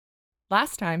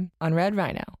Last time on Red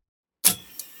Rhino.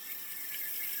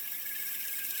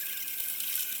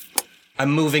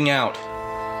 I'm moving out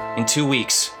in 2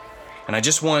 weeks, and I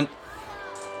just want...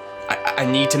 I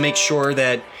need to make sure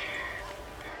that...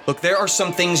 Look, there are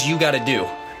some things you gotta do.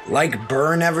 Like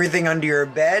burn everything under your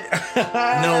bed?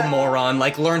 No, moron,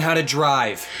 like learn how to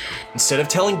drive. Instead of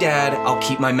telling Dad, I'll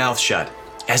keep my mouth shut.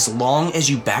 As long as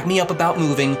you back me up about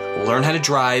moving, learn how to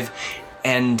drive,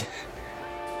 and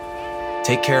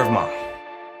take care of Mom.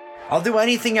 I'll do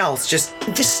anything else, just...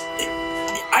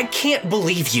 I can't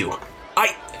believe you.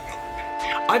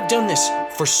 I've done this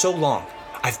for so long.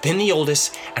 I've been the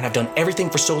oldest, and I've done everything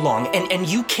for so long, and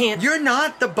you can't... You're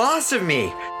not the boss of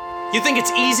me. You think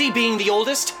it's easy being the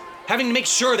oldest? Having to make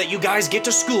sure that you guys get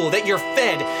to school, that you're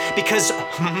fed, because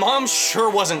Mom sure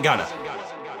wasn't gonna.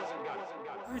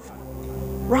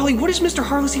 Raleigh, what is Mr.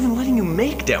 Harless even letting you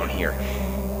make down here?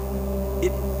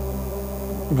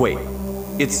 Wait,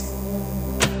 it's...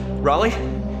 Raleigh?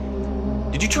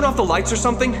 Did you turn off the lights or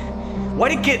something?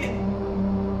 Why'd it get...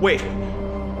 Wait.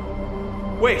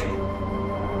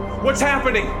 What's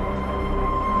happening?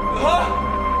 Huh?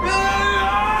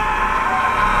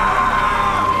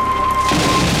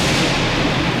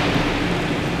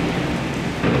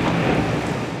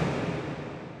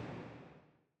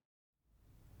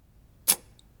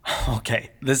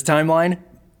 Okay, this timeline,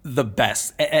 the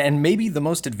best, and maybe the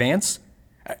most advanced.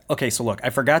 Okay, so look, I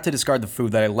forgot to discard the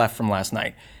food that I left from last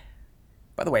night.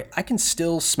 By the way, I can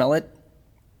still smell it.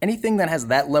 Anything that has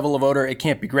that level of odor, it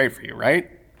can't be great for you, right?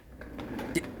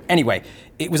 Anyway,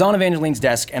 it was on Evangeline's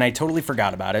desk, and I totally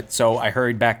forgot about it, so I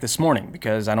hurried back this morning,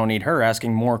 because I don't need her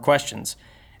asking more questions.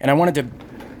 And I wanted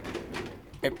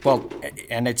to...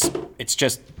 and it's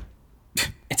just...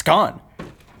 It's gone.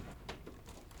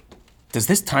 Does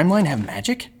this timeline have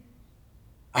magic?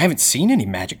 I haven't seen any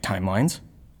magic timelines.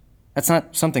 That's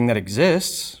not something that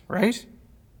exists, right?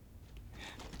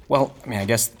 Well, I mean, I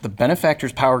guess the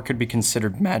benefactor's power could be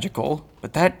considered magical,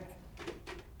 but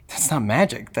that's not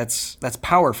magic. That's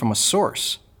power from a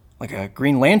source, like a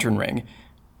Green Lantern ring.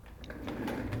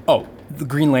 Oh, the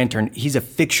Green Lantern, he's a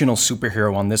fictional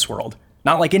superhero on this world,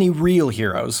 not like any real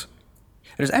heroes.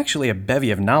 There's actually a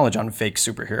bevy of knowledge on fake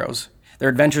superheroes. Their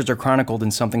adventures are chronicled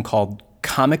in something called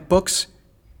comic books.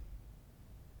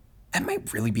 That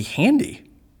might really be handy.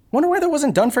 Wonder why that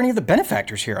wasn't done for any of the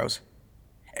benefactor's heroes.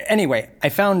 Anyway, I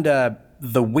found the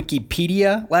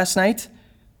Wikipedia last night.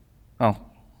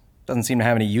 Well, doesn't seem to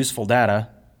have any useful data.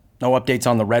 No updates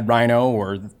on the Red Rhino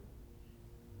or...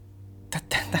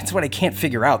 That's what I can't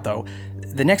figure out, though.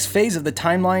 The next phase of the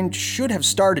timeline should have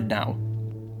started now.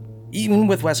 Even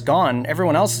with Wes gone,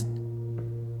 everyone else...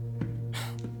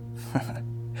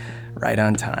 Right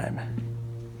on time.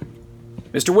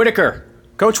 Mr. Whittaker!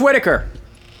 Coach Whittaker!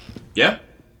 Yeah?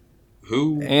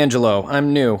 Who? Angelo,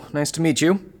 I'm new. Nice to meet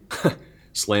you.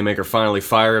 Slaymaker finally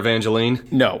fire Evangeline?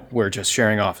 No, we're just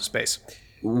sharing office space.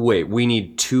 Wait, we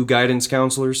need 2 guidance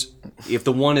counselors? If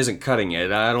the one isn't cutting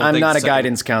it, I don't I'm think... not a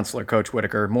guidance counselor, Coach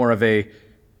Whittaker. More of an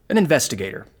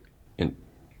investigator. An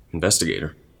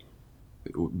investigator?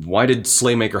 Why did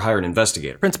Slaymaker hire an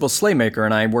investigator? Principal Slaymaker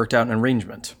and I worked out an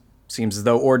arrangement. Seems as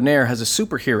though Ordinaire has a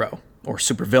superhero, or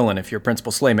supervillain if you're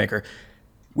Principal Slaymaker.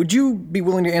 Would you be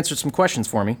willing to answer some questions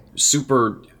for me?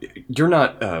 You're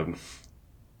not,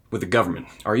 with the government,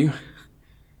 are you?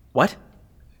 What?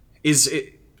 Is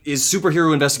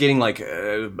superhero investigating like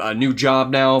a new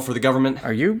job now for the government?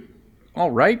 Are you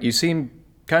all right? You seem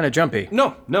kind of jumpy.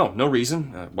 No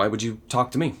reason. Why would you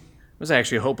talk to me? I was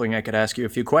actually hoping I could ask you a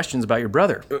few questions about your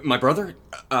brother. My brother?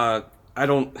 I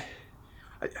don't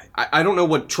know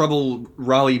what trouble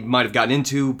Raleigh might have gotten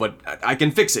into, but I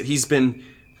can fix it. He's been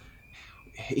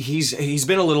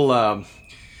a little,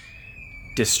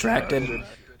 distracted?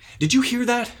 Did you hear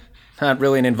that? Not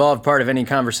really an involved part of any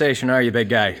conversation, are you, big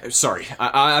guy? Sorry,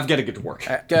 I've got to get to work.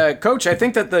 Coach, I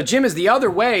think that the gym is the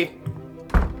other way.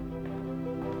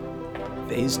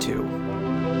 Phase 2.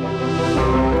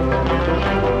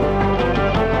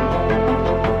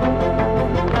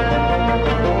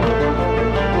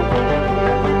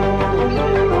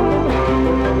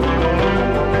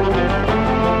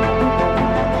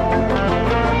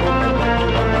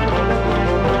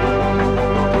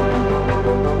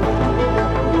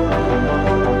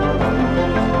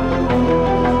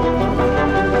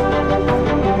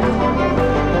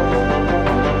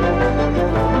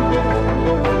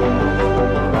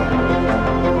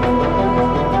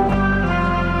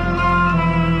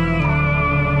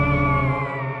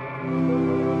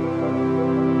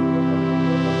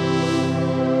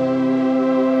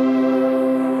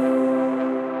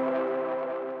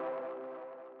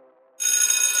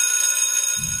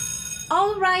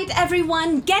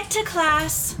 everyone, get to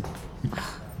class.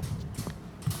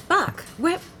 Buck,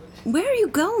 where are you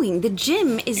going? The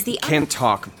gym is the... Can't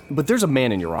talk, but there's a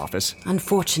man in your office.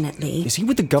 Unfortunately. Is he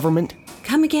with the government?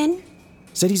 Come again?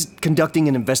 Said he's conducting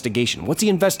an investigation. What's he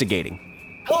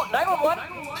investigating? Hello, 911?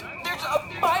 There's a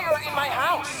fire in my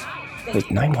house. Wait,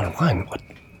 911? What?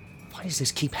 Why does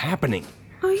this keep happening?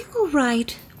 Are you all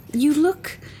right? You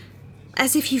look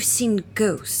as if you've seen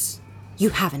ghosts.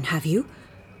 You haven't, have you?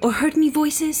 Or heard any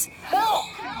voices? Help!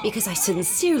 Because I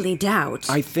sincerely doubt.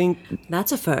 I think...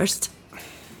 That's a first.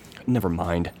 Never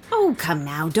mind. Oh, come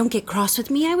now, don't get cross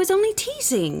with me. I was only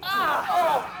teasing.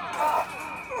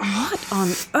 What on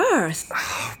earth?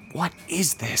 What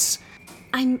is this?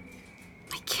 I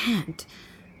can't.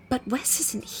 But Wes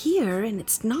isn't here, and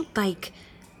it's not like...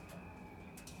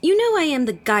 You know I am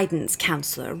the guidance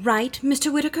counselor, right,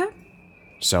 Mr. Whittaker?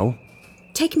 So?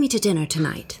 Take me to dinner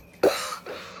tonight.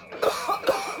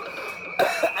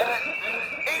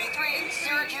 83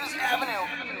 Syracuse Avenue.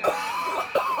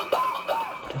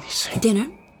 What are they saying?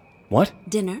 Dinner? What?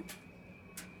 Dinner?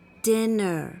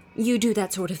 Dinner. You do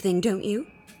that sort of thing, don't you?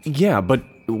 Yeah, but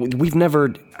we've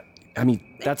never... I mean,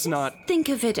 that's not... Think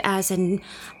of it as an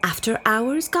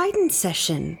after-hours guidance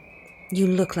session. You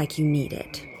look like you need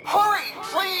it. Hurry,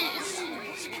 please!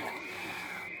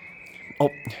 Oh,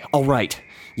 all right.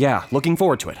 Yeah, looking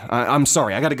forward to it. I'm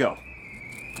sorry, I gotta go.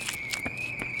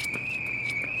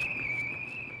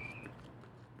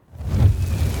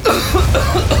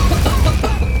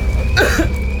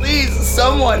 Please,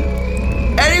 someone!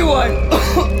 Anyone!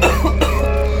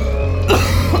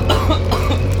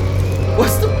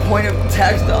 What's the point of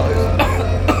tax dollars?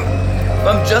 If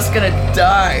I'm just gonna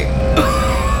die.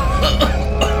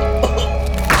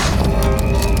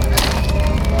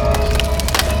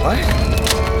 What?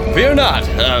 Fear not.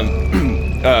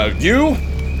 You?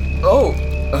 Oh,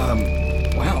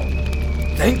 wow.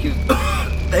 Thank you.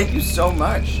 Thank you so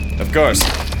much. Of course.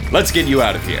 Let's get you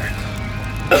out of here.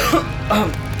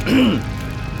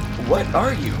 What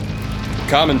are you?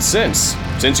 Common sense,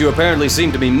 since you apparently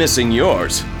seem to be missing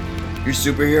yours. Your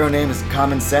superhero name is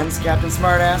Common Sense, Captain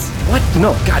Smartass? What?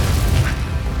 No, God.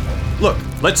 Look,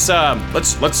 let's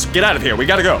get out of here. We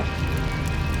gotta go.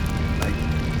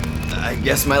 I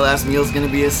guess my last meal's gonna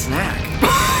be a snack.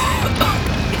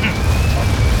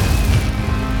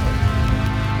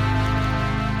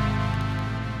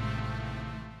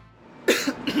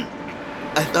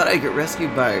 I thought I'd get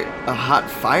rescued by a hot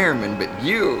fireman, but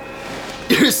you're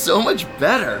so much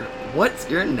better. What's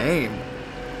your name?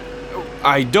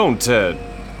 I don't,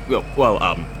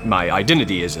 my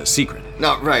identity is a secret.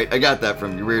 No, right, I got that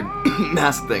from your weird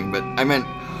mask thing, but I meant,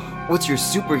 what's your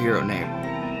superhero name?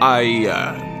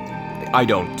 I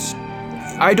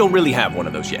don't really have one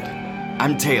of those yet.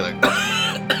 I'm Taylor.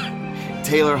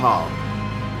 Taylor Hall.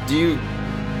 Do you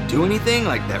do anything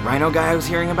like that rhino guy I was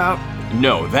hearing about?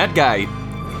 No, that guy,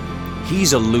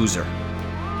 he's a loser.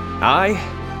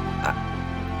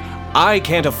 I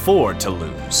can't afford to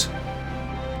lose.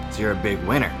 So you're a big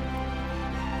winner.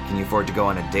 Can you afford to go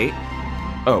on a date?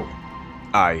 Oh,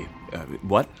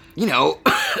 what? You know,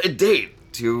 a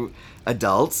date. Two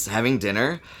adults having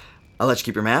dinner. I'll let you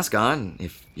keep your mask on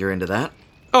if you're into that.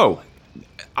 Oh,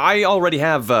 I already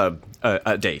have a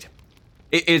date.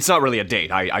 It's not really a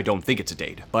date. I don't think it's a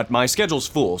date. But my schedule's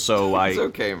full, so It's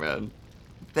okay, man.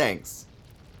 Thanks.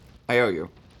 I owe you.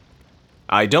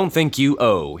 I don't think you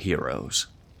owe heroes.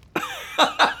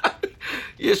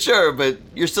 Yeah, sure, but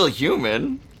you're still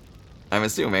human. I'm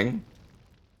assuming.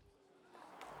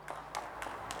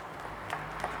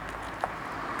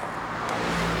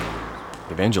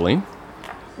 Evangeline?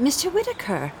 Mr.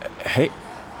 Whittaker. Hey,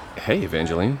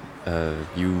 Evangeline.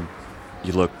 You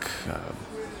look,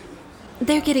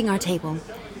 They're getting our table.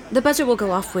 The buzzer will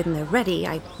go off when they're ready.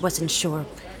 I wasn't sure.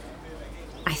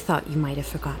 I thought you might have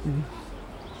forgotten.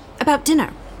 About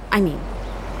dinner, I mean.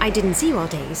 I didn't see you all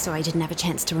day, so I didn't have a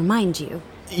chance to remind you.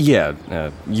 Yeah,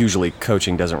 usually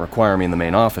coaching doesn't require me in the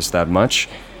main office that much,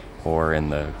 or in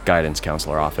the guidance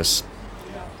counselor office.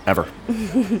 Ever.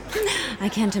 I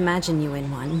can't imagine you in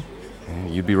one.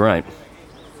 You'd be right.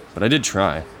 But I did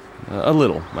try. A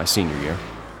little, my senior year.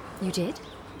 You did?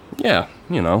 Yeah,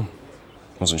 you know.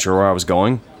 Wasn't sure where I was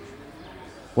going.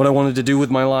 What I wanted to do with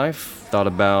my life. Thought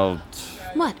about...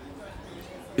 What?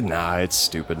 Nah, it's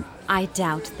stupid. I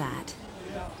doubt that.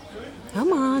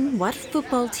 Come on, what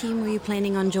football team were you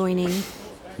planning on joining?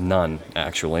 None,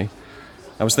 actually.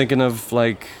 I was thinking of,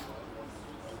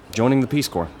 joining the Peace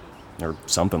Corps. Or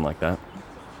something like that.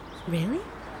 Really?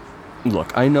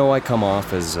 Look, I know I come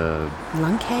off as a...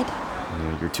 Lunkhead?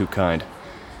 You're too kind.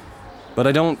 But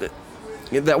I don't...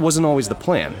 That wasn't always the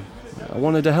plan. I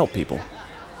wanted to help people.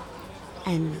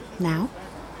 And now?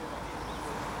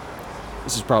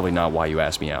 This is probably not why you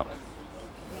asked me out.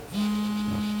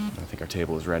 I think our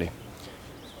table is ready.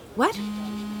 What?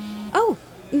 Oh,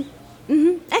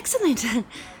 excellent.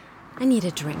 I need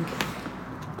a drink.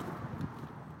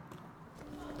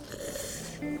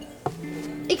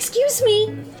 Excuse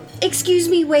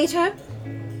me, waiter.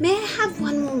 May I have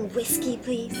one more whiskey,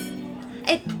 please?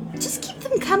 Just keep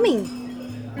them coming.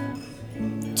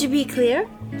 To be clear,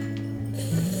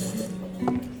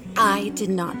 I did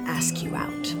not ask you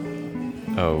out.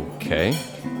 Okay.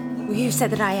 You said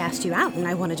that I asked you out, and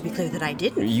I wanted to be clear that I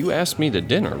didn't. You asked me to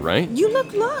dinner, right? You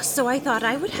looked lost, so I thought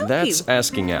I would help you. That's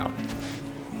asking out.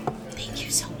 Thank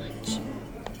you so much.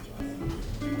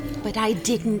 But I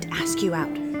didn't ask you out.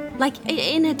 Like,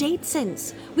 in a date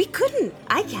sense. We couldn't.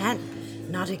 I can't.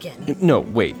 Not again. No,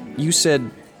 wait. You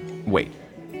said... Wait.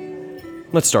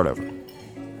 Let's start over.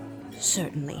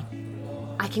 Certainly.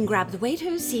 I can grab the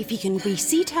waiter, see if he can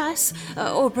reseat us,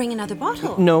 or bring another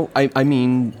bottle. No, I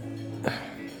mean...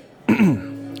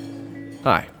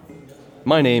 Hi.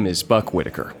 My name is Buck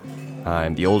Whittaker.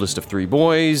 I'm the oldest of 3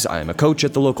 boys. I'm a coach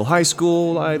at the local high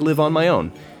school. I live on my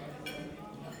own.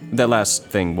 That last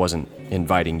thing wasn't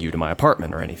inviting you to my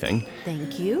apartment or anything.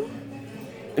 Thank you.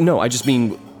 No, I just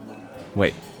mean...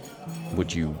 Wait.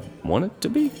 Would you want it to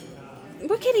be?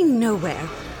 We're getting nowhere.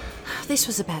 This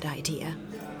was a bad idea.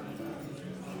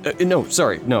 No,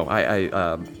 sorry. No,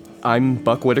 I'm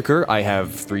Buck Whittaker. I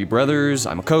have 3 brothers.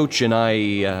 I'm a coach, and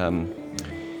I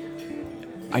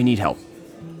need help.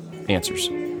 Answers.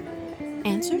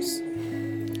 Answers?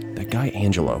 That guy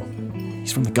Angelo.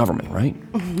 He's from the government, right?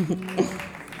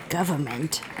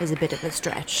 Government is a bit of a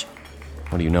stretch.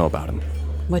 What do you know about him?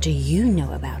 What do you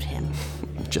know about him?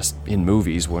 Just in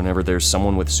movies, whenever there's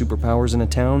someone with superpowers in a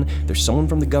town, there's someone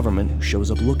from the government who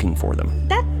shows up looking for them.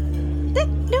 No.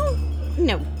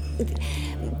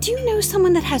 Do you know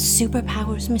someone that has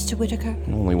superpowers, Mr. Whittaker?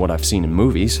 Only what I've seen in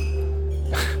movies.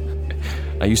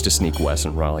 I used to sneak Wes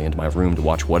and Raleigh into my room to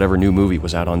watch whatever new movie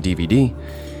was out on DVD.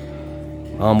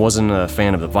 Mom wasn't a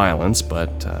fan of the violence,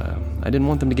 but I didn't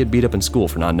want them to get beat up in school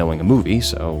for not knowing a movie,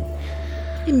 so...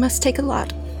 It must take a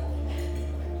lot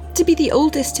to be the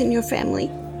oldest in your family.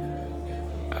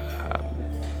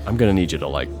 I'm gonna need you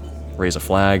to, raise a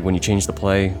flag when you change the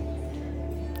play.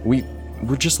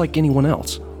 We're just like anyone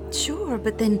else. Sure,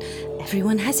 but then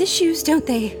everyone has issues, don't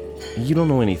they? You don't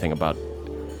know anything about...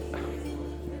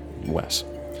 Wes.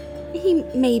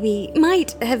 He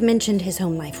might have mentioned his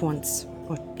home life once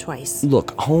or twice.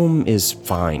 Look, home is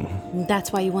fine.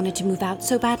 That's why you wanted to move out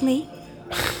so badly?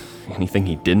 Anything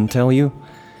he didn't tell you?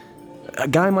 A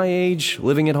guy my age,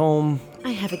 living at home...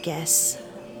 I have a guess.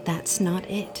 That's not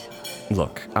it.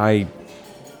 Look, I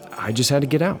just had to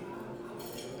get out.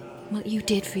 What you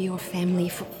did for your family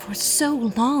for so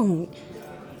long,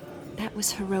 that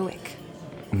was heroic.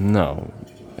 No,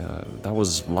 that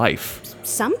was life.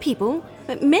 Some people,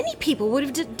 but many people would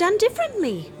have done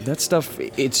differently. That stuff,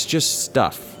 it's just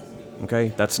stuff, okay?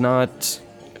 That's not...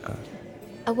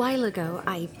 A while ago,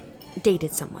 I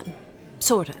dated someone.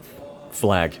 Sort of.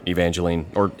 Flag, Evangeline,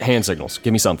 or hand signals.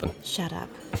 Give me something. Shut up.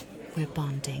 We're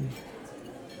bonding.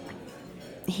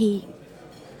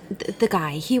 The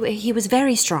guy, he was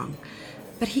very strong,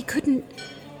 but he couldn't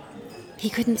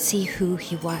see who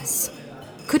he was.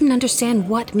 Couldn't understand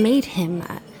what made him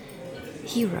a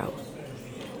hero.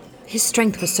 His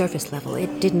strength was surface level.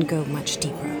 It didn't go much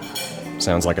deeper.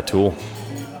 Sounds like a tool.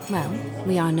 Well,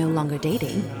 we are no longer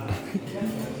dating.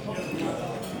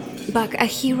 Buck, a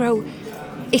hero,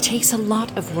 it takes a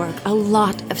lot of work, a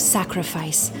lot of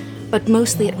sacrifice, but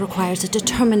mostly it requires a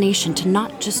determination to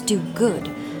not just do good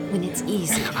when it's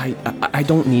easy. I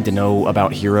don't need to know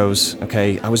about heroes,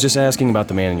 okay? I was just asking about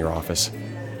the man in your office.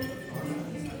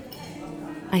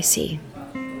 I see.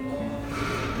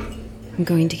 I'm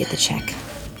going to get the check.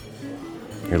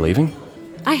 You're leaving?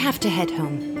 I have to head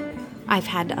home. I've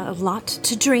had a lot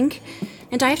to drink,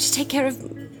 and I have to take care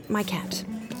of my cat.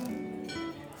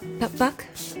 But Buck,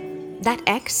 that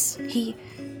ex,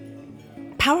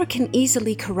 power can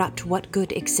easily corrupt what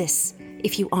good exists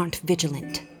if you aren't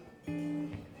vigilant.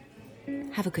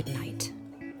 Have a good night.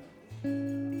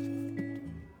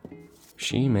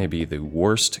 She may be the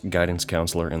worst guidance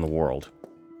counselor in the world.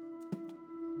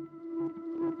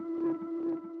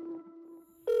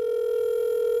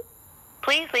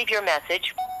 Please leave your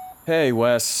message. Hey,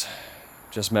 Wes.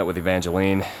 Just met with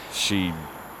Evangeline. She...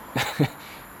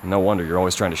 No wonder you're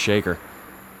always trying to shake her.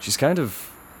 She's kind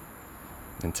of...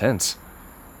 intense.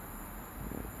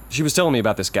 She was telling me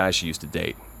about this guy she used to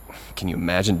date. Can you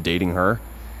imagine dating her?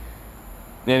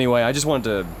 Anyway, I just wanted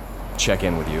to check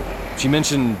in with you. She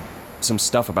mentioned some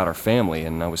stuff about our family,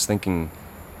 and I was thinking...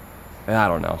 I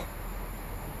don't know.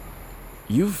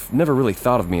 You've never really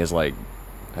thought of me as, like,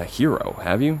 a hero,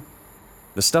 have you?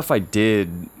 The stuff I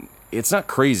did, it's not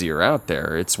crazy or out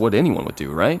there. It's what anyone would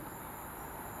do, right?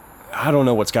 I don't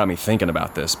know what's got me thinking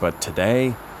about this, but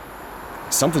today,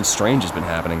 something strange has been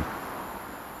happening.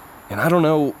 And I don't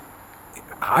know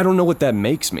what that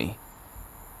makes me.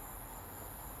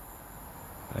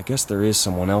 I guess there is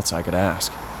someone else I could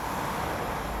ask.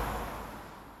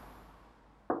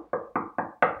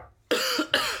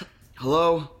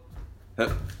 Hello?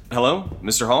 Hello,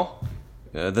 Mr. Hall?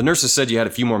 The nurses said you had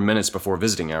a few more minutes before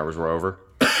visiting hours were over.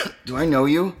 Do I know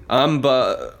you? I'm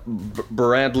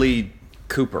Bradley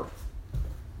Cooper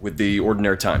with the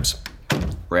Ordinary Times.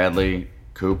 Bradley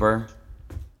Cooper?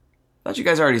 Thought you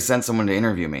guys already sent someone to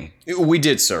interview me. We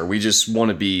did, sir. We just want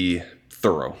to be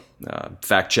thorough.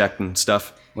 Fact-checked and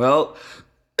stuff. Well,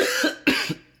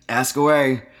 ask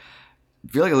away. I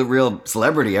feel like a real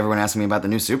celebrity. Everyone asking me about the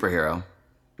new superhero.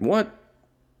 What?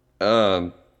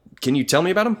 Can you tell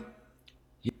me about him?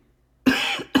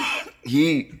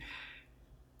 He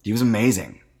was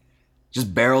amazing.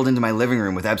 Just barreled into my living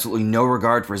room with absolutely no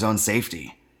regard for his own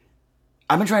safety.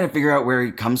 I've been trying to figure out where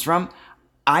he comes from.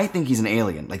 I think he's an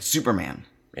alien, like Superman.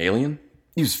 Alien?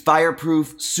 He was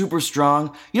fireproof, super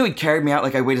strong. You know, he carried me out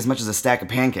like I weighed as much as a stack of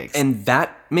pancakes. And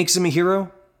that makes him a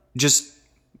hero? Just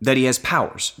that he has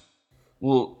powers?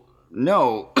 Well,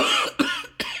 no.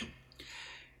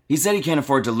 He said he can't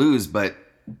afford to lose, but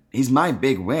he's my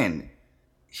big win.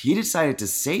 He decided to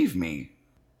save me.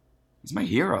 He's my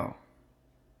hero.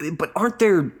 But aren't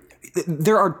there...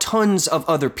 There are tons of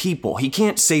other people. He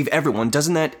can't save everyone.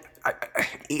 Doesn't that...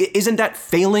 Isn't that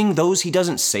failing those he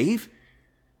doesn't save?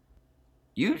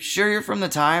 You sure you're from the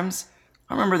Times?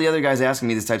 I remember the other guys asking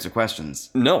me these types of questions.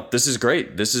 No, this is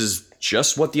great. This is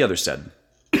just what the others said.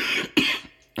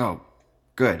 Oh,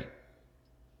 good.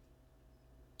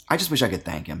 I just wish I could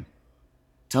thank him.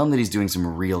 Tell him that he's doing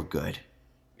some real good.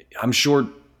 I'm sure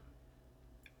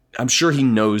he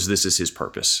knows this is his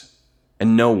purpose.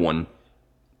 And no one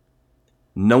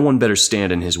better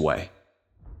stand in his way.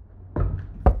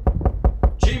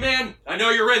 G-Man, I know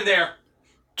you're in there.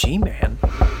 G-Man?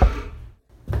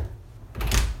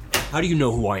 How do you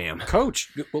know who I am?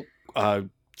 Coach, well,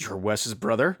 you're Wes's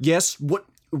brother? Yes, what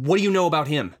do you know about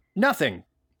him? Nothing.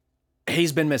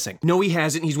 He's been missing. No, he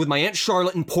hasn't. He's with my Aunt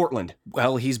Charlotte in Portland.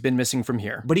 Well, he's been missing from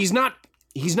here. But he's not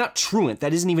truant.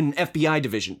 That isn't even an FBI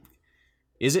division.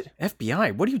 Is it?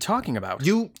 FBI? What are you talking about?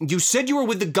 You said you were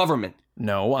with the government.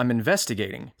 No, I'm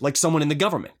investigating. Like someone in the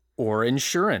government. Or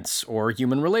insurance, or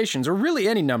human relations, or really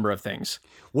any number of things.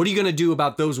 What are you gonna do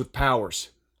about those with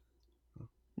powers?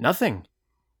 Nothing.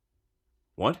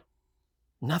 What?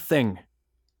 Nothing.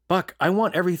 Buck, I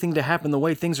want everything to happen the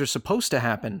way things are supposed to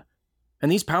happen.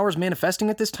 And these powers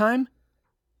manifesting at this time?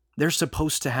 They're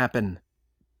supposed to happen.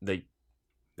 They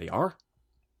are?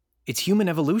 It's human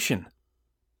evolution.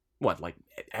 What, like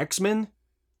X-Men?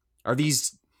 Are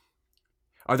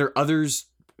there others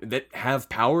that have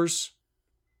powers?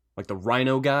 Like the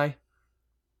Rhino guy?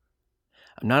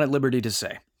 I'm not at liberty to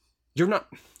say.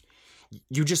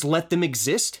 You just let them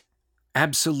exist?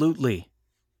 Absolutely.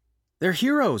 They're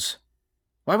heroes.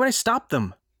 Why would I stop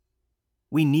them?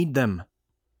 We need them.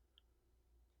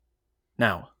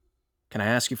 Now, can I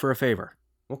ask you for a favor?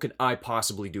 What could I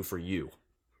possibly do for you?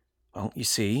 Well, you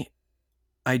see,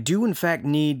 I do in fact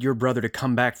need your brother to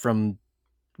come back from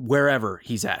wherever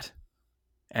he's at.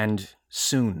 And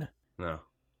soon. No.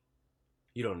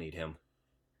 You don't need him.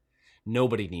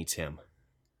 Nobody needs him.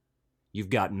 You've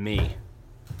got me.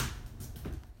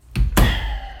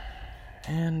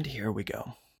 And here we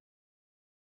go.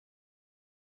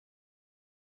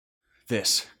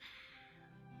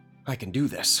 I can do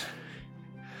this.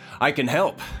 I can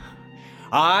help.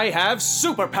 I have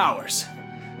superpowers.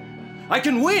 I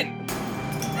can win.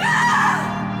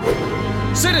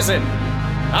 Citizen,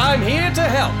 I'm here to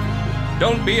help.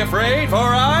 Don't be afraid, for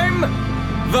I'm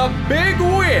the Big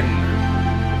Win.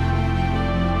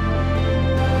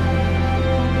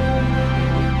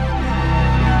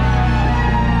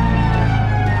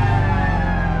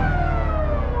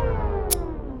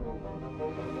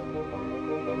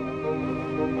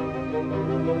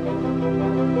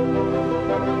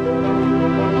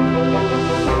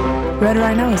 Red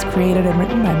Rhino is created and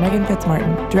written by Megan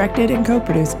Fitzmartin, directed and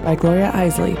co-produced by Gloria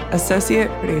Isley, associate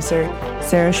producer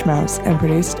Sarah Schmaus, and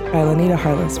produced by Lanita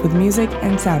Harless, with music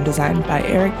and sound design by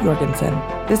Eric Jorgensen.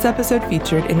 This episode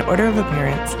featured, in order of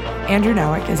appearance, Andrew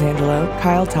Nowick as Angelo,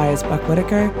 Kyle Ty as Buck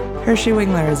Whittaker, Hershey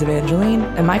Wingler as Evangeline,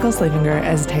 and Michael Slavinger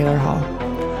as Taylor Hall.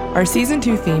 Our Season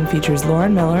 2 theme features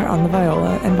Lauren Miller on the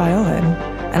viola and violin,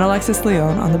 and Alexis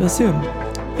Leon on the bassoon.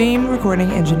 Theme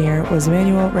recording engineer was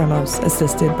Manuel Ramos,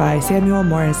 assisted by Samuel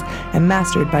Morris, and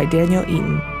mastered by Daniel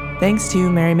Eaton. Thanks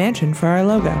to Merry Mansion for our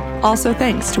logo. Also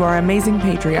thanks to our amazing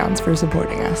Patreons for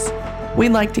supporting us. We'd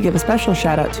like to give a special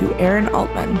shout out to Aaron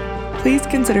Altman. Please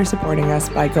consider supporting us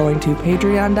by going to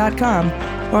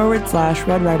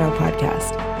patreon.com/Red Rhino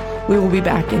Podcast. We will be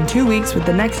back in 2 weeks with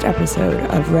the next episode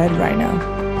of Red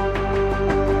Rhino.